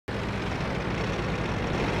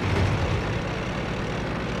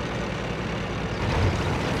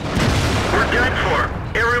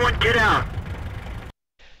Get out!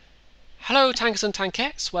 Hello tankers and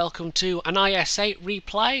tankettes, welcome to an IS-8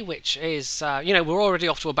 replay, which is, we're already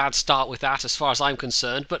off to a bad start with that as far as I'm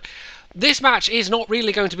concerned, but this match is not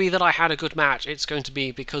really going to be that I had a good match, it's going to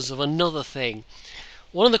be because of another thing.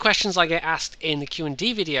 One of the questions I get asked in the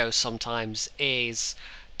Q&D videos sometimes is,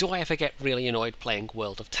 do I ever get really annoyed playing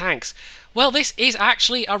World of Tanks? Well, this is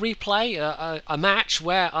actually a replay, a match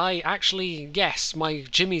where I actually, yes, my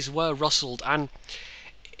jimmies were rustled, and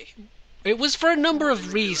it was for a number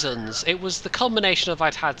of reasons. It was the combination of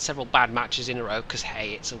I'd had several bad matches in a row, because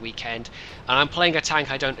hey, it's a weekend, and I'm playing a tank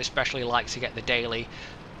I don't especially like to get the daily.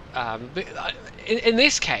 In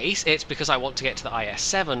this case, it's because I want to get to the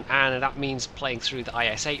IS-7, and that means playing through the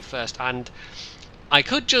IS-8 first, and I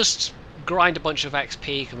could just grind a bunch of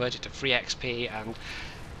XP, convert it to free XP, and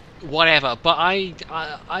whatever, but I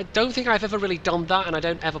don't think I've ever really done that, and I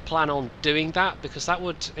don't ever plan on doing that, because that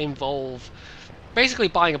would involve basically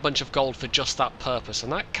buying a bunch of gold for just that purpose,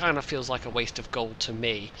 and that kind of feels like a waste of gold to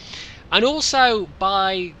me. And also,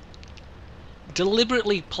 by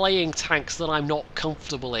deliberately playing tanks that I'm not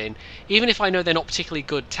comfortable in, even if I know they're not particularly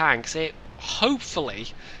good tanks, it hopefully,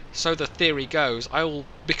 so the theory goes, I will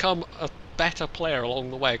become a better player along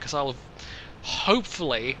the way, because I'll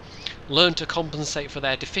hopefully learn to compensate for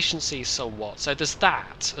their deficiencies somewhat. So there's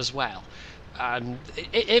that as well. And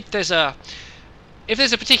if there's a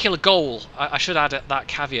particular goal, I should add that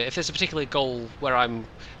caveat, if there's a particular goal where I'm,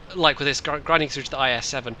 like with this, grinding through to the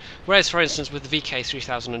IS-7, whereas for instance with the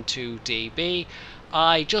VK3002DB,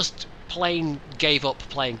 I just plain gave up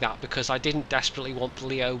playing that because I didn't desperately want the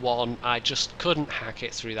Leo 1, I just couldn't hack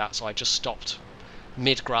it through that, so I just stopped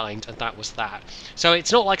mid-grind, and that was that. So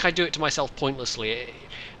it's not like I do it to myself pointlessly.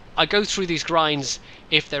 I go through these grinds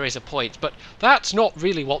if there is a point, but that's not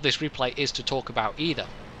really what this replay is to talk about either.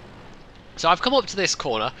 So I've come up to this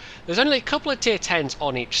corner, there's only a couple of tier 10s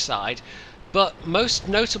on each side, but most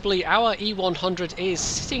notably our E100 is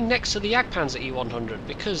sitting next to the Jagdpanzer E100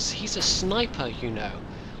 because he's a sniper, you know.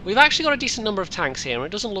 We've actually got a decent number of tanks here, and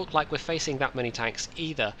it doesn't look like we're facing that many tanks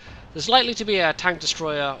either. There's likely to be a tank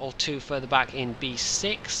destroyer or two further back in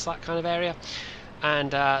B6, that kind of area.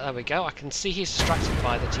 And there we go, I can see he's distracted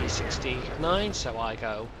by the T69, so I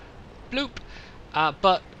go bloop.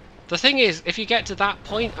 But the thing is, if you get to that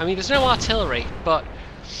point, I mean, there's no artillery, but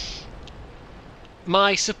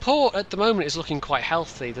my support at the moment is looking quite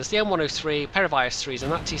healthy. There's the M103, a pair of IS-3s,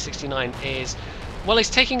 and that T69 is, well, he's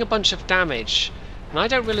taking a bunch of damage. And I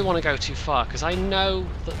don't really want to go too far, because I know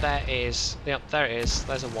that there is, yep, there it is,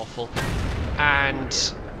 there's a waffle. And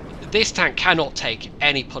this tank cannot take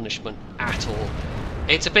any punishment at all.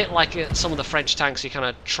 It's a bit like some of the French tanks, you kind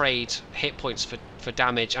of trade hit points for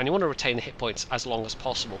damage, and you want to retain the hit points as long as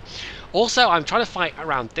possible. Also, I'm trying to fight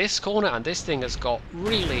around this corner, and this thing has got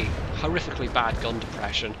really horrifically bad gun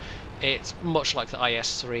depression. It's much like the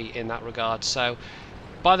IS-3 in that regard, so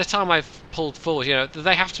by the time I've pulled forward, you know,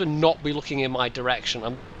 they have to not be looking in my direction.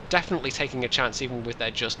 I'm definitely taking a chance, even with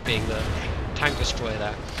there just being the tank destroyer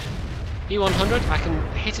there. E100, I can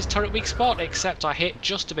hit his turret weak spot, except I hit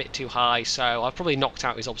just a bit too high, so I probably knocked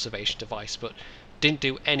out his observation device, but didn't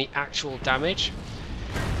do any actual damage.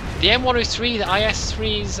 The M103, the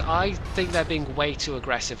IS-3s, I think they're being way too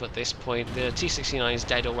aggressive at this point. The T69 is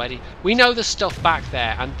dead already. We know there's stuff back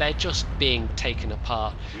there, and they're just being taken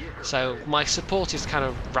apart. So my support is kind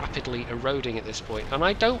of rapidly eroding at this point, and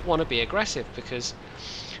I don't want to be aggressive, because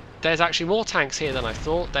there's actually more tanks here than I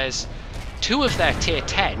thought. There's two of their tier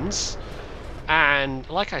 10s, and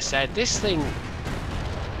like I said, this thing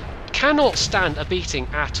cannot stand a beating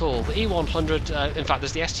at all. The E100, in fact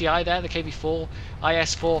there's the STI there, the KV4,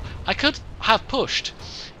 IS-4, I could have pushed,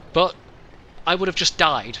 but I would have just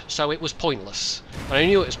died, so it was pointless. And I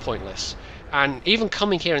knew it was pointless. And even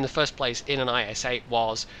coming here in the first place in an IS-8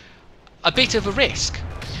 was a bit of a risk.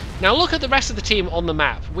 Now look at the rest of the team on the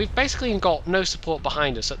map. We've basically got no support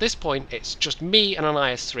behind us. At this point, it's just me and an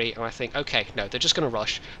IS-3, and I think, okay, no, they're just going to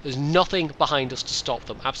rush. There's nothing behind us to stop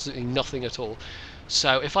them, absolutely nothing at all.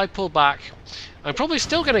 So if I pull back, I'm probably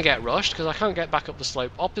still going to get rushed, because I can't get back up the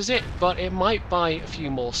slope opposite, but it might buy a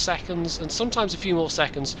few more seconds, and sometimes a few more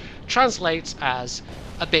seconds translates as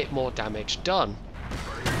a bit more damage done.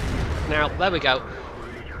 Now, there we go.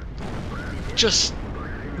 Just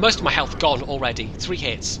most of my health gone already, 3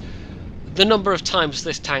 hits. The number of times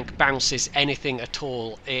this tank bounces anything at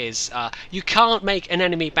all is, you can't make an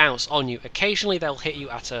enemy bounce on you. Occasionally they'll hit you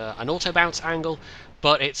at an auto bounce angle,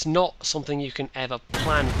 but it's not something you can ever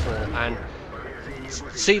plan for. And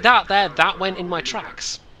see that there, that went in my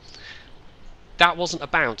tracks. that wasn't a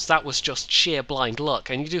bounce, that was just sheer blind luck,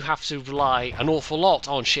 and you do have to rely an awful lot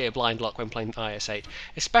on sheer blind luck when playing IS-8,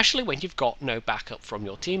 especially when you've got no backup from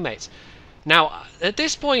your teammates. Now, at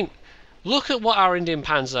this point, look at what our Indian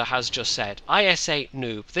Panzer has just said. IS-8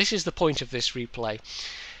 noob. This is the point of this replay.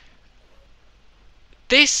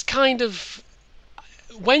 This kind of...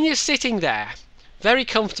 when you're sitting there, very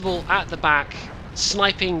comfortable at the back,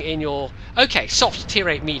 sniping in your... okay, soft tier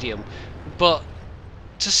 8 medium, but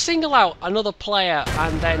to single out another player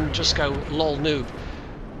and then just go lol noob,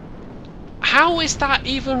 how is that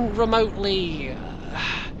even remotely...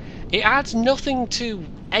 it adds nothing to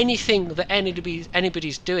anything that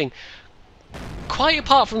anybody's doing, quite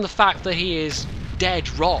apart from the fact that he is dead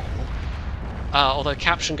wrong. Although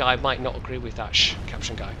caption guy might not agree with that. Shh,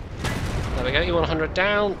 caption guy. There we go, E100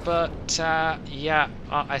 down, but yeah,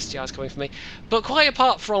 SDI's coming for me. But quite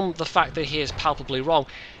apart from the fact that he is palpably wrong,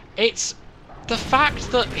 it's the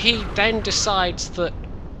fact that he then decides that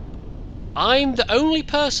I'm the only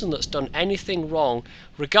person that's done anything wrong,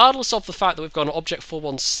 regardless of the fact that we've got an Object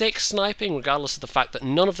 416 sniping, regardless of the fact that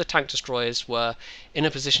none of the tank destroyers were in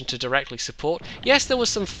a position to directly support. Yes, there was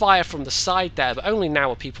some fire from the side there, but only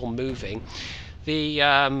now are people moving. The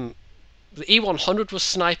E100 was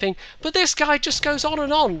sniping, but this guy just goes on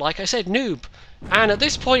and on, like I said, noob. And at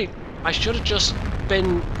this point, I should have just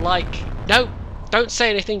been like, no, don't say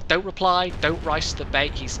anything, don't reply, don't rise to the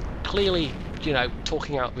bait. He's clearly, you know,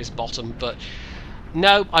 talking out of his bottom, but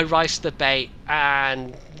no, I rise to the bait,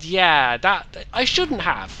 and yeah, that I shouldn't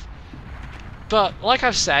have. But like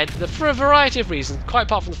I've said, for a variety of reasons, quite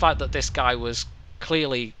apart from the fact that this guy was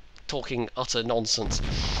clearly talking utter nonsense,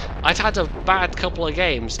 I'd had a bad couple of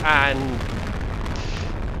games, and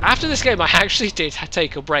after this game I actually did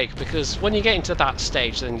take a break, because when you get into that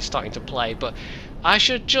stage then you're starting to play, but I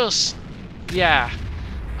should just, yeah,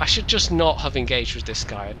 I should just not have engaged with this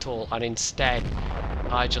guy at all, and instead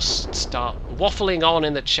I just start waffling on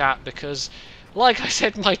in the chat, because like I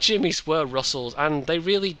said, my jimmies were Russells and they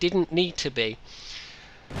really didn't need to be.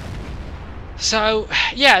 So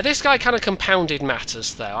yeah, this guy kind of compounded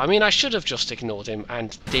matters though. I mean, I should have just ignored him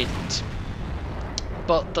and didn't,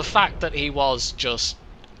 but the fact that he was just,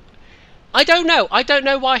 I don't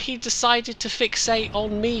know why he decided to fixate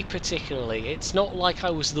on me particularly. It's not like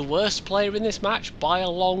I was the worst player in this match by a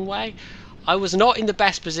long way. I was not in the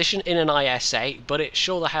best position in an IS-8, but it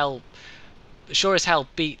sure as hell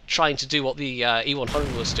beat trying to do what the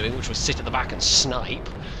E100 was doing, which was sit at the back and snipe.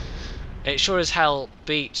 It sure as hell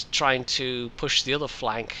beat trying to push the other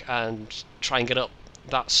flank and try and get up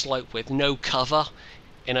that slope with no cover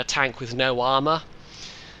in a tank with no armour.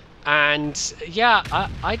 And yeah,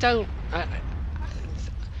 I don't...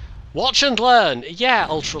 watch and learn! Yeah,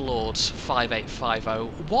 Ultralords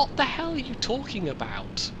 5850, what the hell are you talking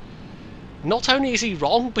about? Not only is he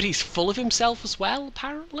wrong, but he's full of himself as well,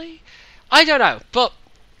 apparently? I don't know, but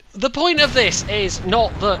the point of this is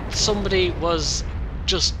not that somebody was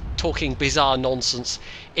just talking bizarre nonsense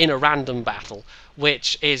in a random battle,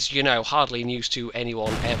 which is, you know, hardly news to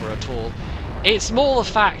anyone ever at all. It's more the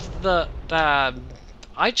fact that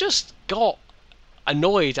I just got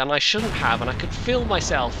annoyed, and I shouldn't have, and I could feel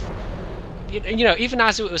myself, you know, even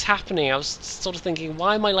as it was happening, I was sort of thinking,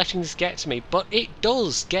 why am I letting this get to me? But it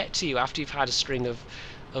does get to you after you've had a string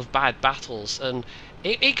of bad battles, and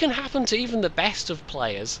it can happen to even the best of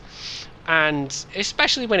players, and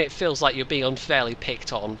especially when it feels like you're being unfairly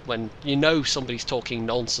picked on, when you know somebody's talking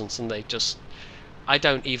nonsense and they just, I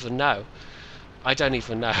don't even know.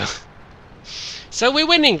 So we're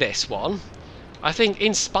winning this one. I think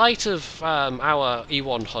in spite of our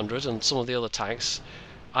E100 and some of the other tanks,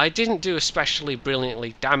 I didn't do especially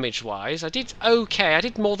brilliantly damage-wise. I did okay, I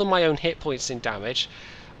did more than my own hit points in damage,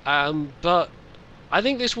 but I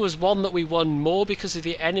think this was one that we won more because of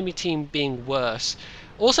the enemy team being worse.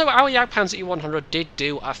 Also, our Jagdpanzer E100 did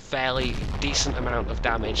do a fairly decent amount of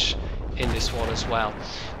damage in this one as well.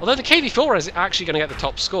 Although the KV-4 is actually going to get the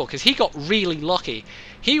top score, because he got really lucky.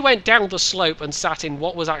 He went down the slope and sat in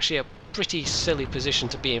what was actually a pretty silly position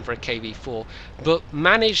to be in for a KV-4, but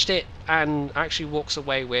managed it and actually walks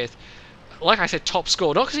away with, like I said, top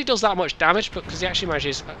score. Not because he does that much damage, but because he actually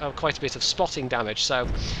manages quite a bit of spotting damage. So,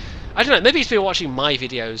 I don't know, maybe he's been watching my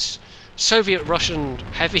videos. Russian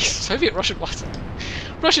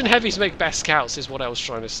heavies make best scouts is what I was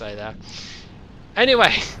trying to say there.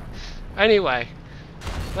 Anyway,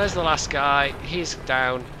 there's the last guy, he's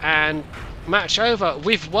down, and match over,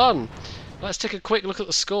 we've won. Let's take a quick look at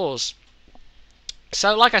the scores.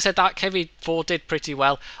 So, like I said, that KV-4 did pretty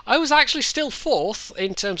well. I was actually still 4th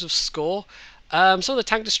in terms of score. Some of the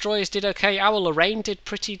tank destroyers did okay. Our Lorraine did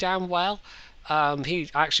pretty damn well. He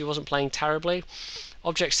actually wasn't playing terribly.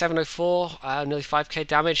 Object 704, nearly 5k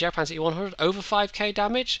damage. Yeah, Panzer E100, over 5k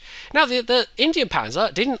damage. Now, the Indian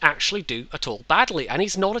Panzer didn't actually do at all badly, and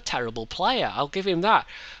he's not a terrible player, I'll give him that.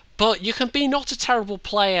 But you can be not a terrible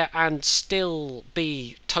player and still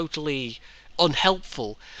be totally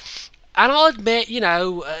unhelpful. And I'll admit, you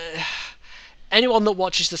know, anyone that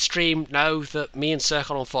watches the stream know that me and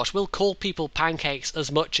Circle on Fosh will call people pancakes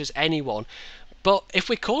as much as anyone. But if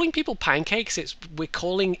we're calling people pancakes, we're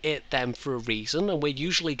calling it them for a reason, and we're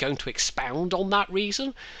usually going to expound on that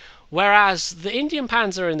reason. Whereas the Indian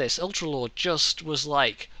Panzer in this Ultralord just was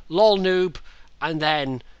like, lol noob, and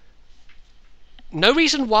then no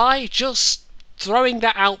reason why, just throwing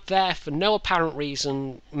that out there for no apparent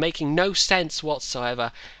reason, making no sense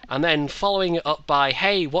whatsoever, and then following it up by,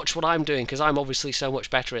 hey, watch what I'm doing, because I'm obviously so much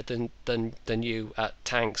better at it than you at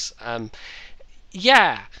tanks.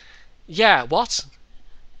 Yeah, what?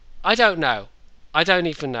 I don't know. I don't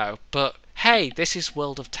even know. But hey, this is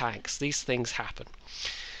World of Tanks. These things happen.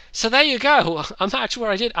 So there you go. I'm actually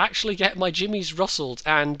where I did actually get my jimmies rustled,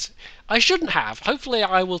 and I shouldn't have. Hopefully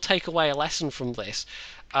I will take away a lesson from this.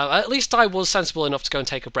 At least I was sensible enough to go and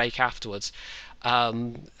take a break afterwards.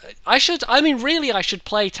 I should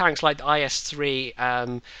play tanks like the IS-3,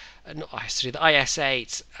 not IS-3, the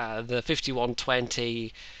IS-8, the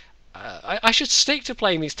 5120. I should stick to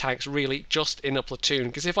playing these tanks really just in a platoon,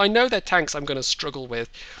 because if I know they're tanks I'm going to struggle with,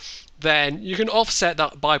 then you can offset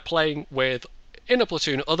that by playing with, in a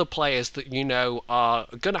platoon, other players that you know are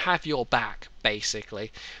going to have your back,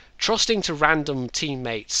 basically. Trusting to random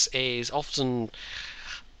teammates is often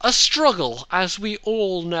a struggle, as we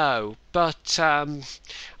all know, but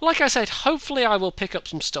like I said, hopefully I will pick up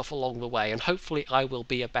some stuff along the way, and hopefully I will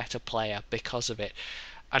be a better player because of it.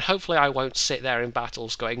 And hopefully I won't sit there in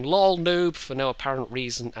battles going lol noob for no apparent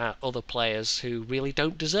reason at other players who really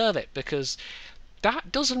don't deserve it, because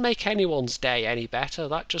that doesn't make anyone's day any better.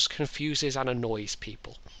 That just confuses and annoys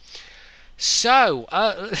people. So,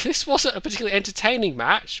 this wasn't a particularly entertaining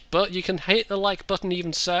match, but you can hit the like button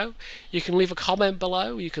even so. You can leave a comment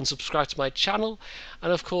below, you can subscribe to my channel,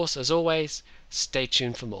 and of course, as always, stay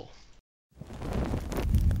tuned for more.